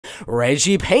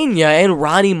Reggie Peña and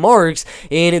Ronny Marks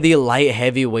in the light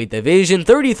heavyweight division.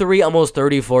 33, almost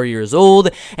 34 years old,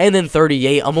 and then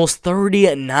 38, almost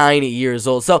 39 years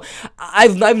old. So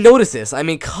I've noticed this. I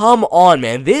mean, come on,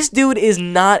 man. This dude is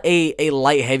not a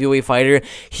light heavyweight fighter.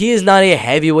 He is not a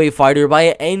heavyweight fighter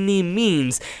by any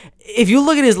means. If you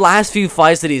look at his last few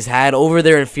fights that he's had over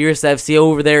there in Fierce FC,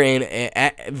 over there in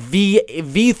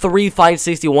V3 Fight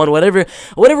 61,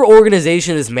 whatever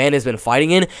organization this man has been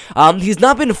fighting in, he's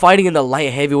not been fighting in the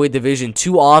light heavyweight division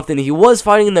too often. He was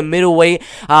fighting in the middleweight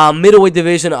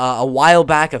division a while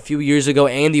back, a few years ago,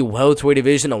 and the welterweight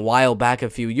division a while back,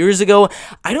 a few years ago.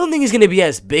 I don't think he's going to be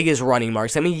as big as Ronny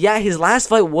Marks. I mean, yeah, his last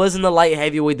fight was in the light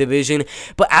heavyweight division,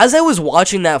 but as I was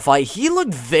watching that fight, he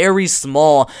looked very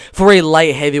small for a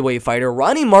light heavyweight fighter.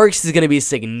 Ronny Marks is going to be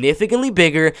significantly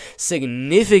bigger,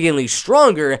 significantly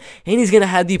stronger, and he's going to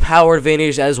have the power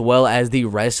advantage as well as the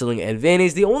wrestling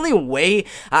advantage. The only way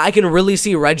I can really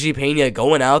see Reggie Peña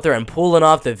going out there and pulling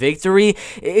off the victory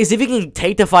is if he can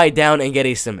take the fight down and get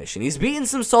a submission. He's beaten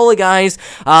some solid guys,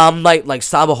 like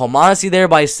Saba Homasi there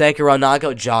by second round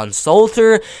knockout, John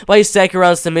Salter by second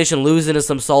round submission, losing to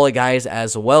some solid guys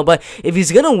as well. But if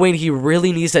he's going to win, he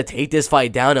really needs to take this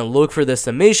fight down and look for the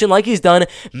submission like he's done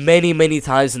many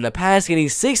times in the past, getting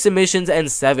 6 submissions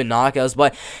and 7 knockouts.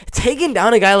 But taking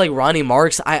down a guy like Ronny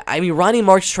Marks, I mean, Ronny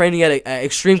Marks training at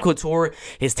Extreme Couture,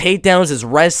 his takedowns, his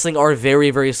wrestling are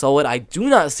very solid. I do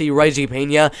not see Reggie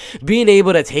Peña being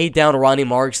able to take down Ronny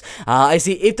Marks. I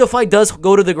see if the fight does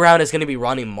go to the ground, it's going to be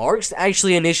Ronny Marks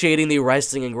actually initiating the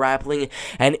wrestling and grappling.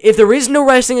 And if there is no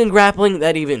wrestling and grappling,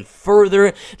 that even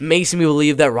further makes me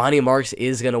believe that Ronny Marks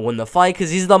is going to win the fight,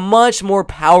 because he's the much more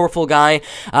powerful guy,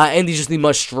 and he's just the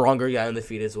much stronger guy on the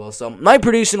feet as well. So my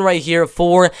prediction right here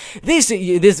for this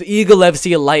Eagle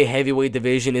FC light heavyweight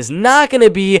division is not going to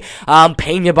be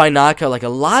Peña by knockout like a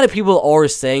lot of people are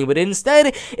saying, but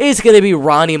instead it's going to be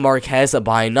Ronny Marquez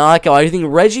by knockout. I think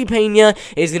Reggie Peña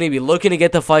is going to be looking to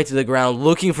get the fight to the ground,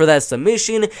 looking for that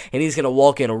submission, and he's going to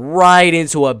walk in right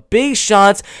into a big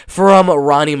shot from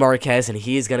Ronny Marquez, and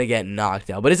he's going to get knocked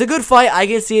out. But it's a good fight. I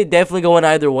can see it definitely going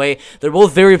either way. They're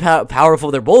both very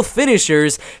powerful. They're both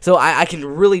finishers, so I can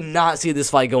really not see this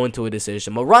fight going to a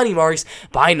decision. But Ronny Marks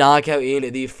by knockout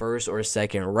in the first or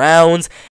second rounds.